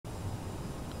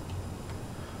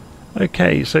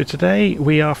Okay, so today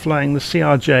we are flying the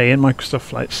CRJ in Microsoft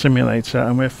Flight Simulator,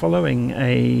 and we're following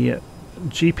a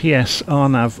GPS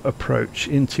RNAV approach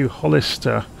into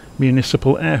Hollister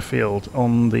Municipal Airfield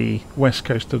on the west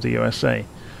coast of the USA.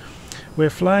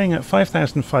 We're flying at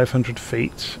 5,500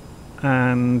 feet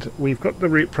and we've got the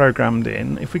route programmed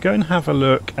in. If we go and have a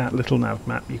look at Little Nav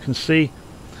Map, you can see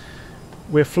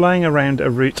we're flying around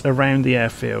a route around the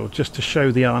airfield just to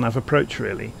show the RNAV approach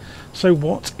really. So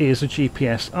what is a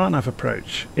GPS RNAV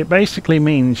approach? It basically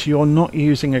means you're not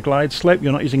using a glide slope,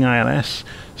 you're not using ILS,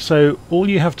 so all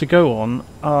you have to go on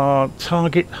are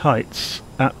target heights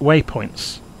at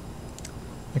waypoints.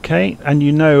 Okay, and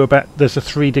you know about there's a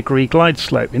 3-degree glide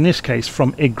slope, in this case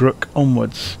from Igruk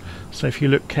onwards. So if you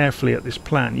look carefully at this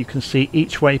plan, you can see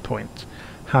each waypoint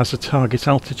has a target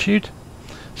altitude.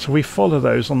 So we follow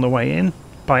those on the way in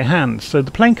by hand. So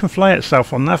the plane can fly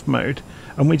itself on nav mode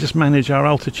and we just manage our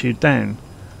altitude down.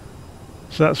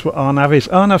 So that's what RNAV is.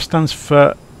 RNAV stands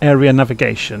for area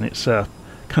navigation. It's a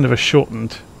kind of a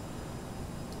shortened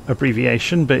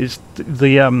abbreviation, but it's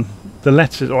the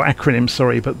letters, or acronym,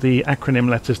 sorry, but the acronym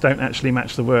letters don't actually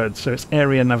match the words, so it's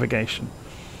area navigation.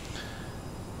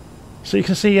 So you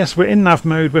can see, yes, we're in nav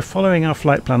mode. We're following our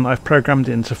flight plan that I've programmed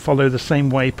in to follow the same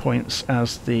waypoints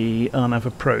as the RNAV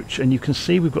approach, and you can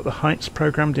see we've got the heights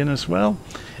programmed in as well.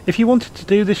 If you wanted to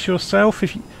do this yourself,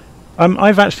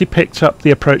 I've actually picked up the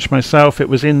approach myself. It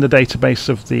was in the database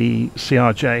of the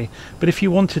CRJ, but if you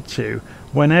wanted to,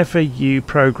 whenever you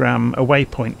program a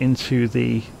waypoint into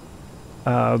the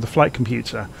flight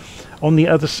computer, on the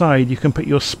other side you can put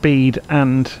your speed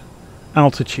and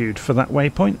altitude for that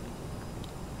waypoint.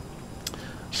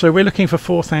 So we're looking for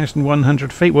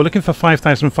 4,100 feet. We're looking for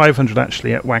 5,500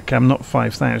 actually at WACAM, not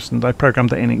 5,000. I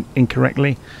programmed that in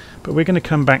incorrectly. But we're going to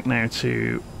come back now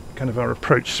to kind of our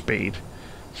approach speed.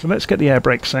 So let's get the air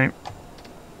brakes out.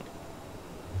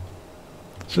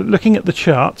 So looking at the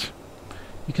chart,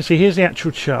 you can see here's the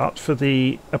actual chart for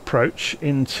the approach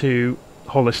into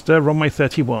Hollister, runway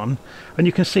 31. And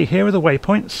you can see here are the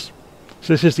waypoints.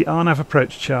 So this is the RNAV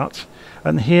approach chart.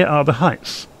 And here are the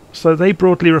heights. So they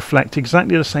broadly reflect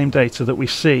exactly the same data that we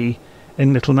see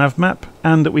in Little Nav Map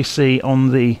and that we see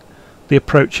on the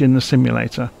approach in the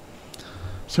simulator.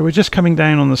 So we're just coming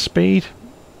down on the speed.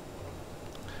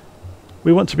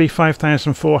 We want to be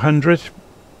 5,400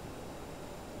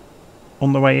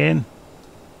 on the way in.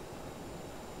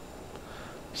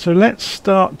 So let's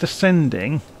start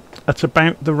descending at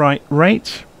about the right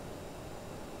rate.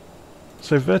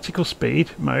 So vertical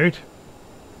speed mode.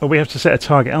 Well, we have to set a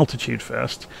target altitude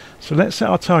first. So let's set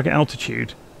our target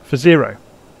altitude for 0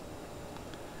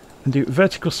 and do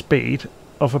vertical speed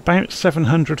of about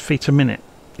 700 feet a minute.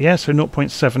 Yeah, so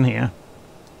 0.7 here.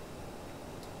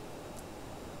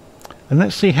 And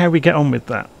let's see how we get on with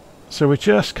that. So we're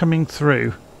just coming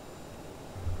through.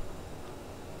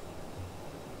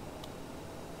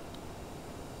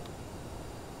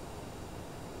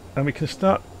 And we can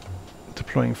start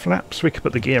deploying flaps. We could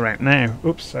put the gear out now.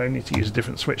 Oops, I need to use a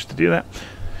different switch to do that.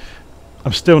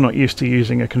 I'm still not used to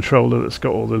using a controller that's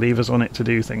got all the levers on it to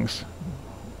do things.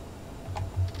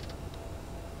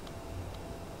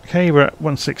 Okay, we're at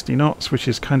 160 knots, which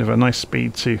is kind of a nice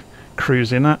speed to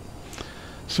cruise in at.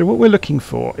 So what we're looking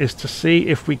for is to see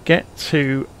if we get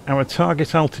to our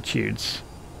target altitudes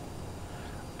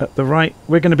at the right...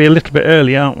 We're going to be a little bit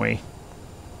early, aren't we?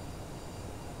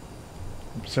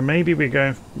 So maybe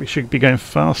we should be going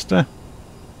faster.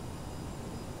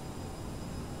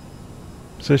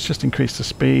 So let's just increase the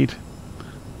speed.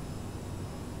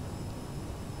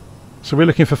 So we're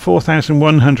looking for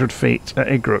 4,100 feet at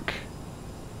Igruk.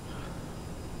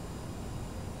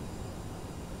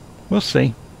 We'll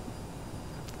see.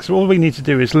 So all we need to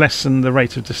do is lessen the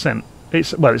rate of descent.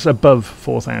 It's above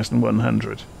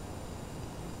 4,100.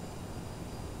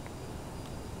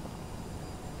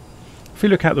 If we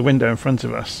look out the window in front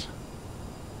of us,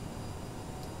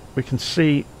 we can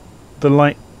see the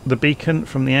light, the beacon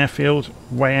from the airfield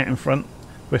way out in front.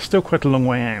 We're still quite a long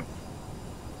way out.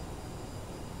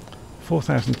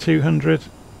 4,200.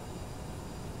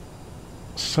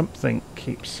 Something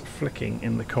keeps flicking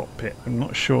in the cockpit. I'm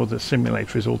not sure the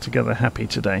simulator is altogether happy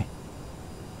today.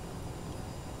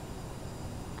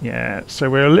 Yeah, so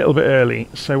we're a little bit early.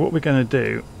 So what we're going to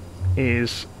do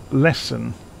is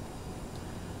lessen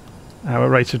our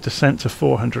rate of descent to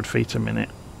 400 feet a minute,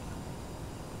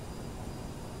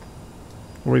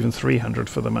 or even 300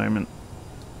 for the moment.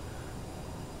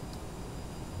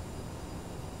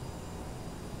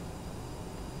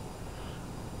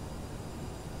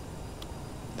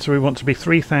 So we want to be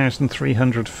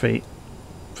 3,300 feet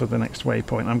for the next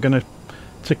waypoint. I'm going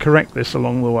to correct this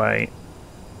along the way,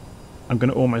 I'm going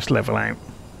to almost level out.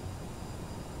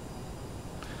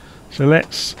 So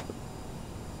let's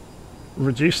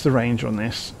reduce the range on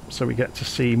this so we get to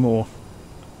see more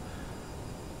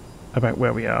about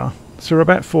where we are. So we're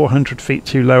about 400 feet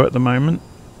too low at the moment.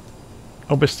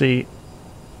 Obviously,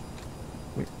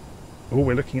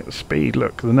 we're looking at the speed.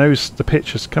 Look, the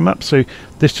pitch has come up, so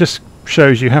this just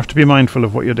shows you have to be mindful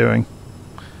of what you're doing.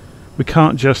 We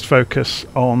can't just focus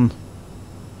on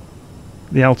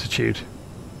the altitude.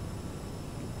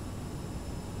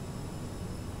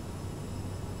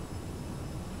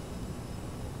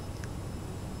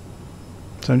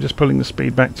 So I'm just pulling the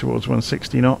speed back towards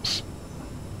 160 knots.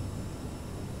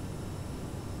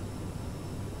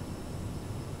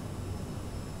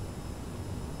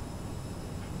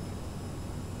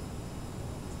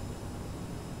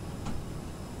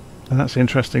 And that's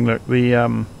interesting. Look, the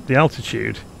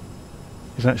altitude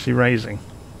is actually raising.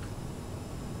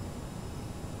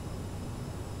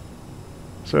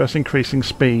 So us increasing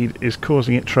speed is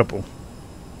causing it trouble.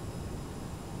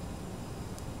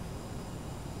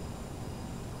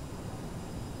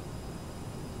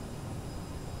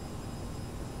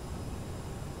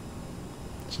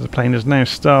 So the plane has now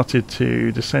started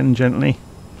to descend gently,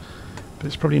 but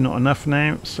it's probably not enough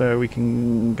now, so we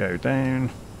can go down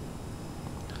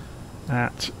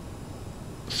at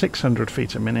 600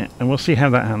 feet a minute, and we'll see how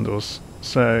that handles.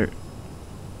 So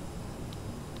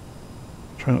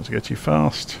try not to go too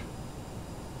fast.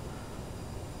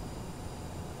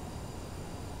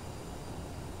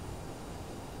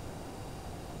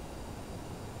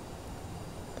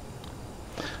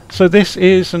 So this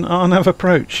is an RNAV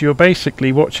approach. You're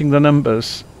basically watching the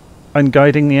numbers and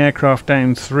guiding the aircraft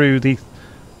down through the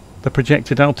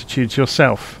projected altitudes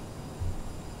yourself.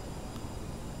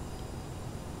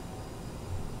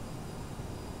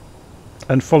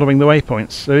 And following the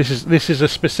waypoints. So this is a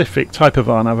specific type of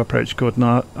RNAV approach called an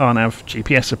RNAV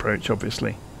GPS approach,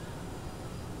 obviously.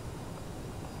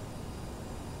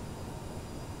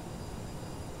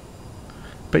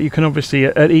 But you can obviously,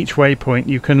 at each waypoint,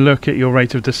 you can look at your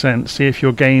rate of descent, see if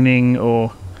you're gaining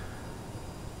or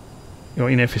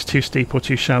if it's too steep or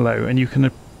too shallow, and you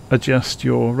can adjust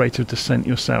your rate of descent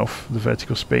yourself, the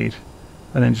vertical speed,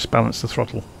 and then just balance the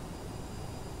throttle.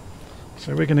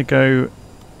 So we're going to go.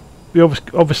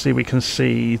 Obviously we can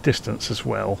see distance as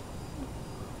well.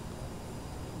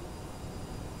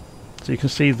 So you can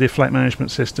see the flight management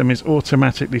system is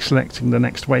automatically selecting the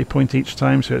next waypoint each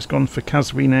time. So it's gone for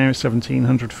Kaswi now,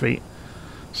 1700 feet.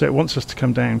 So it wants us to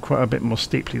come down quite a bit more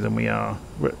steeply than we are.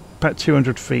 We're about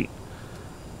 200 feet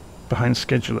behind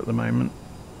schedule at the moment.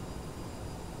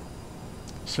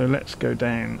 So let's go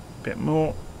down a bit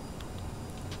more.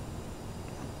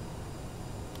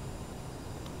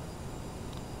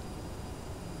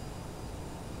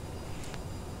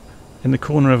 In the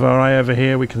corner of our eye over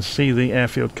here we can see the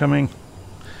airfield coming.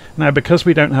 Now because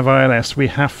we don't have ILS, we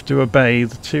have to obey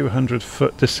the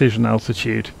 200-foot decision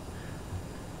altitude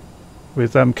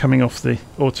with coming off the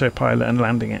autopilot and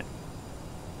landing it.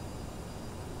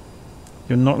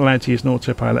 You're not allowed to use an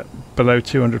autopilot below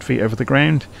 200 feet over the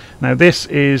ground. Now this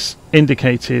is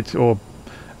indicated, or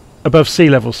above sea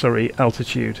level, sorry,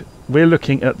 altitude. We're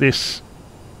looking at this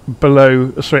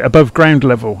above ground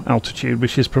level altitude,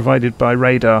 which is provided by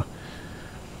radar.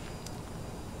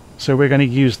 So we're going to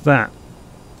use that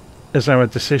as our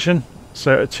decision.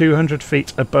 So at 200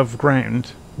 feet above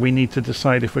ground, we need to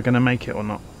decide if we're going to make it or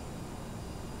not.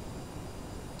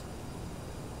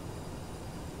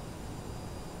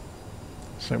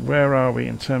 So where are we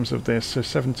in terms of this? So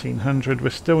 1700, we're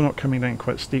still not coming down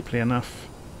quite steeply enough.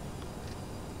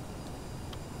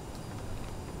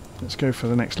 Let's go for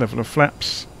the next level of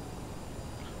flaps.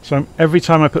 So every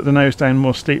time I put the nose down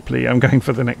more steeply, I'm going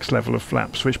for the next level of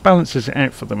flaps, which balances it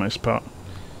out for the most part.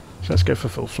 So let's go for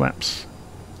full flaps.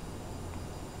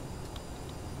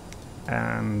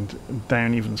 And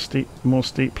down even more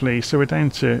steeply. So we're down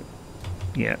to,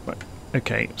 yeah,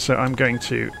 okay. So I'm going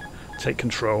to take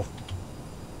control.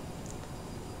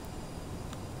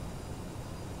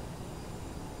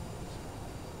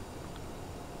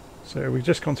 So we've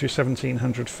just gone through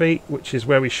 1700 feet, which is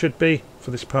where we should be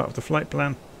for this part of the flight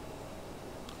plan.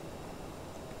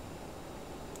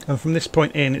 And from this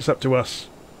point in, it's up to us.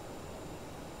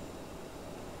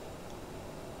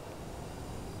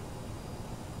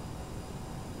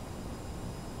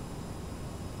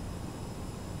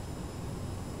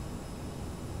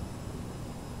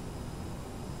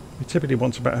 We typically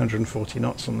want about 140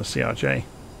 knots on the CRJ.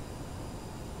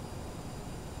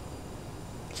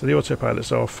 So the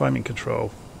autopilot's off, I'm in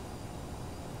control.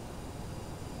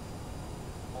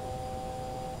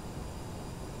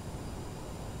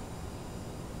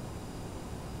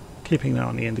 Keeping an eye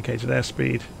on the indicated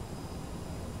airspeed.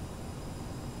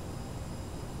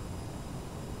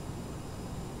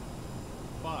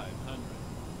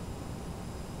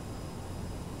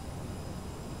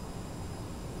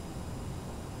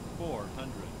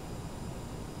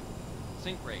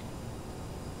 Sink rate.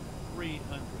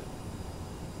 300.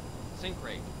 Sink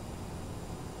rate.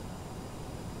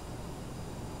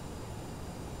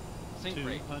 Sink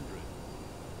rate. 200.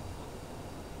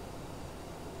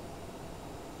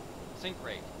 Sink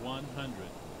rate. 100.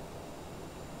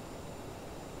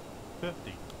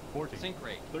 50. 40. Sink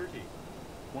rate. 30.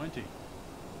 20.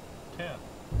 10.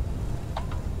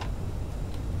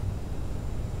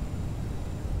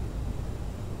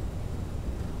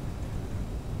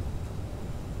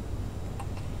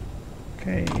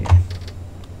 Okay.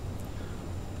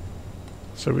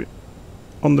 So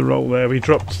on the roll there, we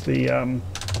dropped the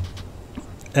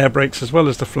air brakes as well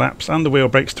as the flaps and the wheel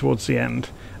brakes towards the end,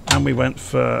 and we went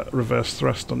for reverse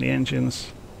thrust on the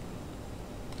engines,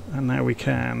 and now we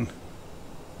can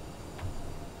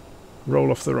roll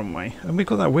off the runway. And we've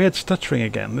got that weird stuttering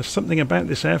again. There's something about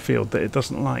this airfield that it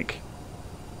doesn't like.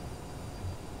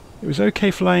 It was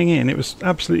okay flying in, it was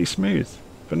absolutely smooth,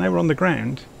 but now we're on the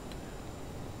ground,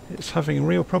 it's having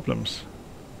real problems.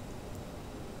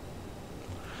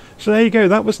 So there you go,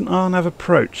 that was an RNAV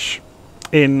approach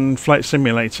in Flight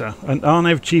Simulator, an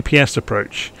RNAV GPS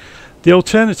approach. The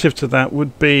alternative to that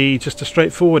would be just a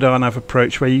straightforward RNAV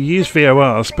approach where you use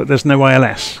VORs but there's no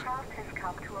ILS.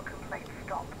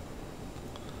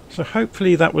 So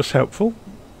hopefully that was helpful,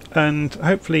 and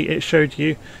hopefully it showed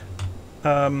you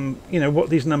you know, what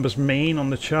these numbers mean on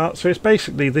the chart. So it's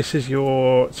basically, this is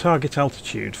your target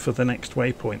altitude for the next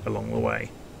waypoint along the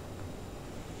way.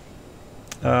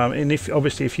 And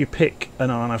obviously if you pick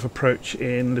an RNAV approach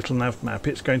in Little Nav Map,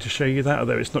 it's going to show you that,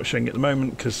 although it's not showing it at the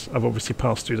moment because I've obviously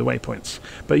passed through the waypoints.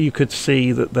 But you could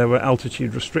see that there were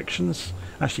altitude restrictions.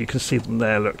 Actually, you can see them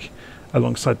there, look,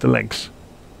 alongside the legs.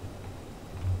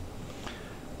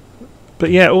 But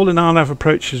yeah, all an RNAV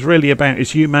approach is really about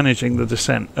is you managing the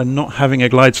descent and not having a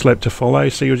glide slope to follow,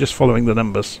 so you're just following the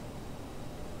numbers.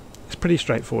 It's pretty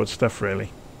straightforward stuff,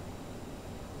 really.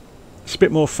 It's a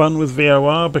bit more fun with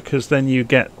VOR because then you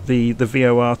get the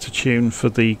VOR to tune for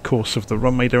the course of the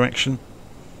runway direction.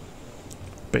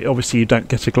 But obviously you don't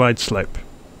get a glide slope.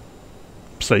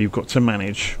 So you've got to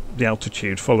manage the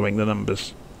altitude following the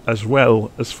numbers as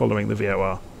well as following the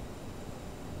VOR.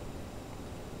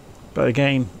 But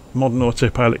again, modern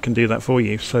autopilot can do that for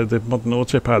you, so the modern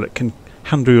autopilot can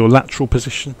handle your lateral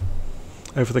position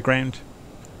over the ground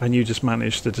and you just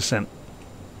manage the descent.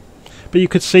 But you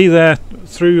could see there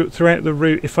throughout the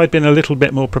route, if I'd been a little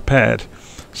bit more prepared,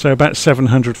 so about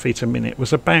 700 feet a minute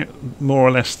was about more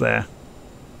or less there.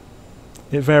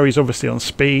 It varies obviously on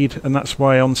speed, and that's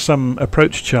why on some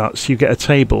approach charts you get a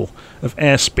table of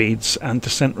air speeds and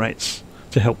descent rates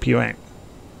to help you out.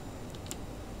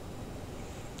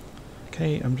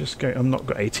 Okay, I'm not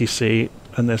got ATC,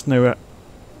 and there's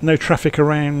no traffic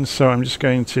around, so I'm just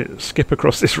going to skip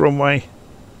across this runway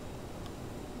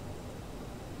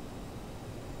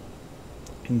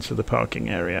into the parking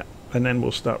area, and then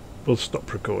we'll stop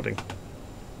recording.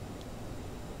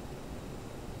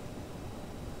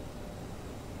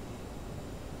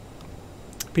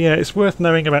 But yeah, it's worth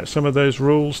knowing about some of those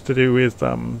rules to do with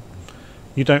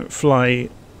you don't fly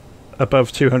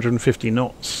above 250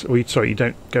 knots, or you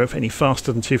don't go any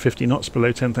faster than 250 knots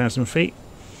below 10,000 feet,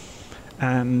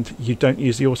 and you don't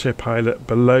use the autopilot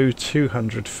below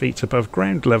 200 feet above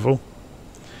ground level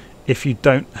if you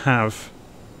don't have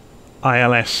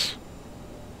ILS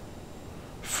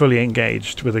fully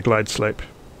engaged with a glide slope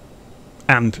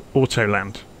and auto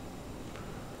land.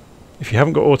 If you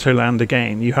haven't got auto land,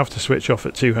 again you have to switch off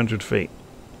at 200 feet.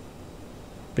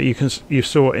 But you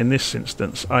saw in this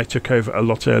instance I took over a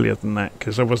lot earlier than that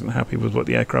because I wasn't happy with what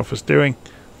the aircraft was doing.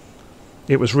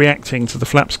 It was reacting to the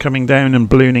flaps coming down and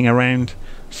ballooning around,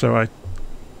 so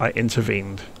I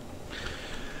intervened.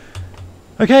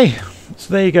 Okay,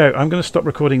 so there you go. I'm going to stop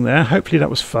recording there. Hopefully that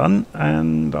was fun,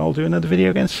 and I'll do another video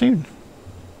again soon.